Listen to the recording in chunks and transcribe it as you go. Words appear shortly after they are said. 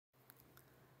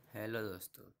Hello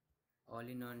दोस्तों, all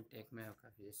in one take में आपका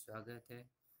फिर स्वागत है।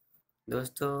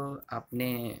 दोस्तों, आपने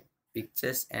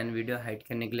पिक्चर्स एंड वीडियो हाइड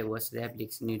करने के लिए बहुत सारे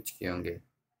एप्लीकेशन यूज किए होंगे,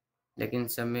 लेकिन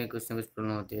सब में कुछ ना कुछ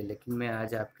प्रॉब्लम होती है। लेकिन मैं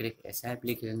आज आपके लिए एक ऐसा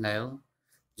एप्लीकेशन लाया हूँ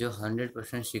जो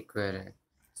 100% सिक्योर है।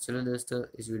 चलो दोस्तों,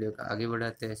 इस वीडियो को आगे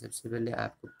बढ़ाते हैं। सबसे पहले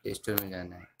आपको प्ले स्टोर में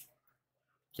जाना है।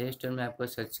 प्ले स्टोर में आपको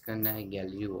सर्च करना है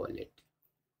गैलरी वॉलेट।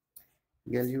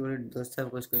 गैलरी वॉलेट दोस्तों,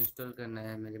 आपको इसको इंस्टॉल करना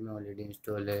है। मेरे में ऑलरेडी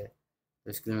इंस्टॉल है, तो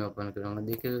इसके लिए मैं ओपन करूँगा।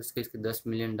 देखिए दोस्तों, इसके 10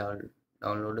 मिलियन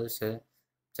डाउनलोडर्स है,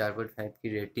 4.5 की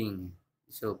रेटिंग है।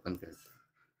 इसे ओपन करते हैं।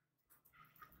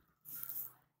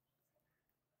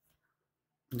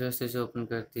 दोस्तों, इसे ओपन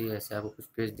करते ही ऐसे आपको कुछ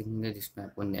पेज दिखेंगे जिसमें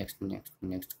आपको नेक्स्ट नेक्स्ट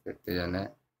नेक्स्ट करते जाना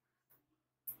है।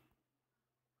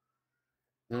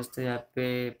 दोस्तों, यहाँ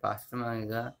पे पासवर्ड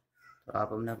मांगेगा, तो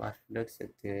आप अपना पासवर्ड रख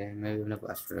सकते हैं। मैं भी अपना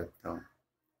पासवर्ड रखता हूँ।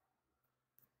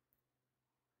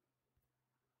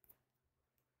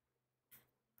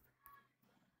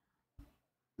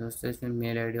 दोस्तों, इसमें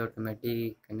मेल आईडी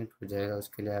ऑटोमेटिक कनेक्ट हो जाएगा,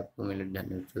 उसके लिए आपको मेल आईडी डालने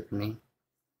की जरूरत नहीं।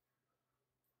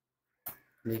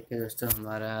 देखिए दोस्तों,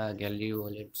 हमारा गैलरी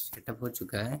वॉलेट सेटअप हो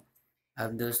चुका है।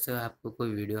 अब दोस्तों, आपको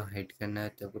कोई वीडियो हाइड करना है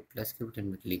तो आपको प्लस के बटन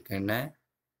पर क्लिक करना है,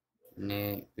 अपने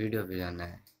वीडियो पे जाना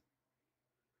है।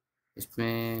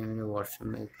 इसमें मेरे व्हाट्सएप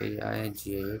में कई आए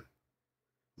जी,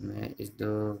 मैं इस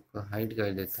दो को हाइड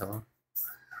कर देता हूँ,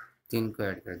 3 को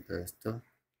ऐड कर दो दोस्तों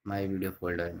माई वीडियो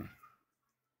फोल्डर में।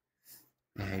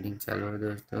 हाइडिंग चालू है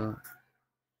दोस्तों,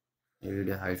 ये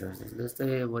वीडियो हाइड हो सकती है। दोस्तों,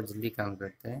 ये बहुत जल्दी काम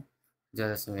करता है,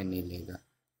 ज़्यादा समय नहीं लेगा।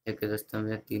 देखिए दोस्तों,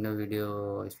 मेरे तीनों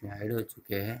वीडियो इसमें हाइड हो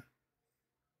चुके हैं।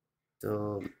 तो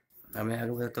अब मैं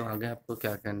आगे बताता हूँ आगे आपको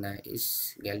क्या करना है।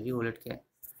 इस गैलरी वॉलेट के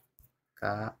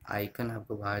का आइकन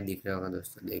आपको बाहर दिख रहा होगा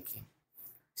दोस्तों। देखिए,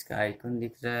 इसका आइकन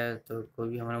दिख रहा है, तो कोई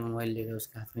भी हमारा मोबाइल लेगा,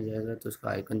 उसके हाथ में जाएगा तो उसका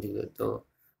आइकन दिख रहा है, तो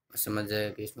समझ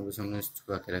जाएगा कि इसमें कुछ हमने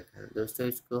छुपा के रखा है। दोस्तों,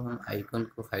 इसको हम आइकन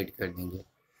को हाइड कर देंगे।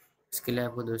 इसके लिए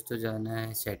आपको दोस्तों जाना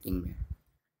है सेटिंग में।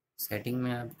 सेटिंग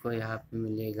में आपको यहाँ पे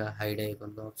मिलेगा हाइड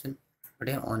आइकन का ऑप्शन, बट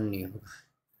ये ऑन नहीं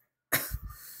होगा।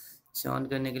 इसे ऑन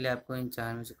करने के लिए आपको इन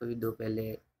चार में से कोई दो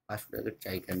पहले पासवर्ड अगर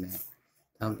ट्राई करना है,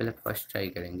 तो हम पहले फर्स्ट ट्राई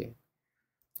करेंगे।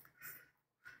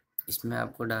 इसमें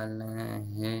आपको डालना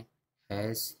है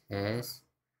हैश हैश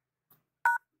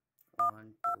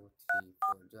 1 2 3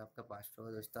 4। जो आपका पासवर्ड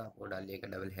होगा दोस्तों, आप वो डालिएगा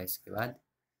डबल हैश के बाद,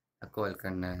 कॉल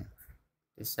करना है।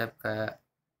 इससे आपका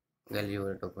गैलरी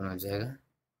वॉलेट ओपन हो जाएगा।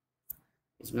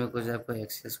 इसमें कुछ आपको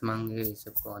एक्सेस मांगे, इस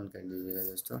सबको ऑन कर दीजिएगा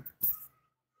दोस्तों।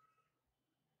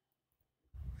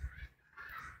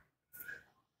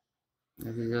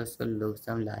 अभी दोस्तों, लोग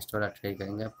से हम लास्ट वाला ट्राई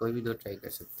करेंगे। आप कोई भी दो ट्राई कर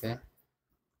सकते हैं,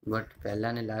 बट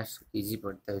पहला ने लास्ट इजी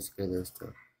पड़ता है उसके दोस्तों।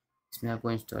 इसमें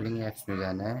आपको इंस्टॉलिंग ऐप्स में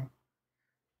जाना है।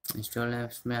 इंस्टॉल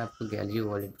ऐप्स में आपको गैलरी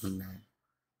वॉलेट ढूंढना है।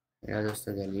 मेरा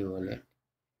दोस्तों गैलरी वॉलेट,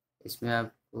 इसमें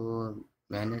आपको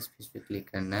मैनेज इस पर क्लिक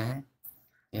करना है।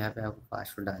 यहाँ पे आपको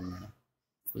पासवर्ड डालना है।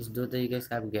 इस दो तरीके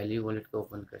से आप गैलरी वॉलेट को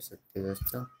ओपन कर सकते हैं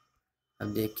दोस्तों।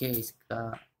 अब देखिए, इसका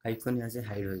आइकन यहाँ से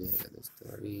हाइड हो जाएगा दोस्तों।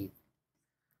 अभी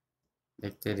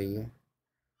देखते रहिए।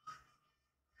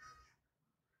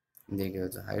 देखिए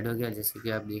दोस्तों, हाइड हो गया। जैसे कि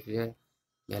आप देख रहे हैं,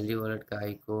 गैलरी वॉलेट का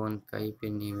आइकॉन कहीं पे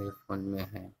नहीं मेरे फ़ोन में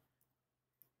है,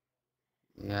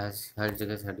 यहाँ हर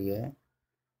जगह से हट गया है,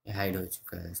 ये हाइड हो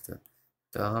चुका है दोस्तों।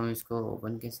 तो हम इसको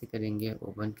ओपन कैसे करेंगे?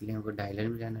 ओपन के लिए हमको डायलर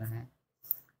में जाना है।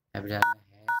 अब जाना है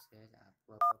हैश,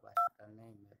 आपको आपका पासवर्ड डालना है।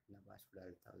 मैं अपना पासवर्ड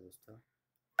डालता हूँ दोस्तों।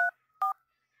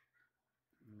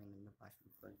 मैंने अपना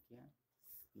पासवर्ड कॉल किया,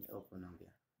 ये ओपन हो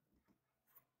गया।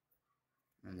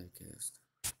 देखिए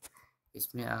दोस्तों,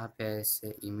 इसमें आप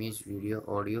ऐसे image, video,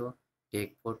 audio,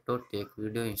 take photo, take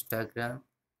video, Instagram,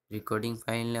 recording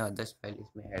file और 10 फाइल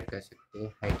इसमें ऐड कर सकते हैं,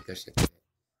 हाइड कर सकते हैं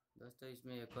दोस्तों।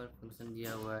 इसमें एक और फंक्शन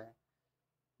दिया हुआ है,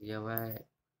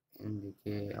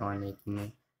 देखिए ऑन एक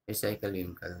में रिसाइकल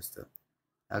बिन का दोस्तों।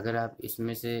 अगर आप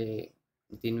इसमें से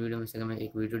 3 वीडियो में से अगर मैं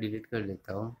एक वीडियो डिलीट कर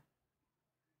लेता हूँ,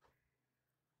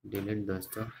 डिलीट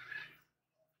दोस्तों,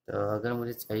 तो अगर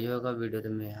मुझे चाहिए होगा वीडियो, तो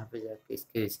मैं यहाँ पे जाके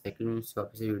इसके रिसाइकल बिन से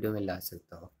वापस वीडियो में ला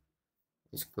सकता हूँ,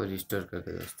 इसको रिस्टोर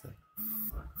करके दोस्तों।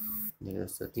 ये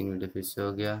दोस्तों 3 वीडियो फिर से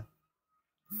हो गया।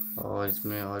 और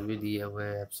इसमें और भी दिया हुआ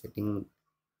है, आप सेटिंग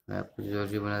मैं आपको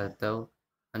जरूरी बना देता हूँ।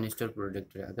 अनइंस्टॉल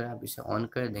प्रोटेक्टर, अगर आप इसे ऑन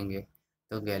कर देंगे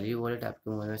तो गैलरी वॉलेट आपके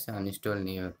मोबाइल से अनइंस्टॉल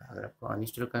नहीं होगा। अगर आपको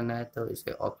अनइंस्टॉल करना है तो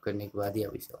इसे ऑफ करने के बाद ही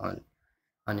आप इसे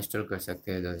अनइंस्टॉल कर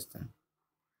सकते हैं दोस्तों।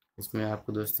 इसमें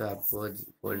आपको दोस्तों, आपको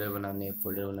फोल्डर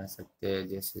बना सकते हैं,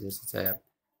 जैसे जैसे चाहे आप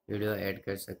वीडियो ऐड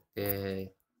कर सकते हैं,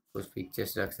 कुछ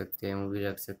पिक्चर्स रख सकते हैं, मूवी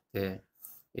रख सकते हैं।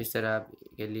 इस तरह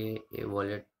आपके लिए ये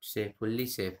वॉलेट से फुल्ली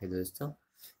सेफ है दोस्तों।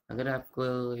 अगर आपको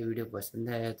ये वीडियो पसंद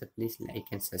आया तो प्लीज़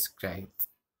लाइक एंड सब्सक्राइब।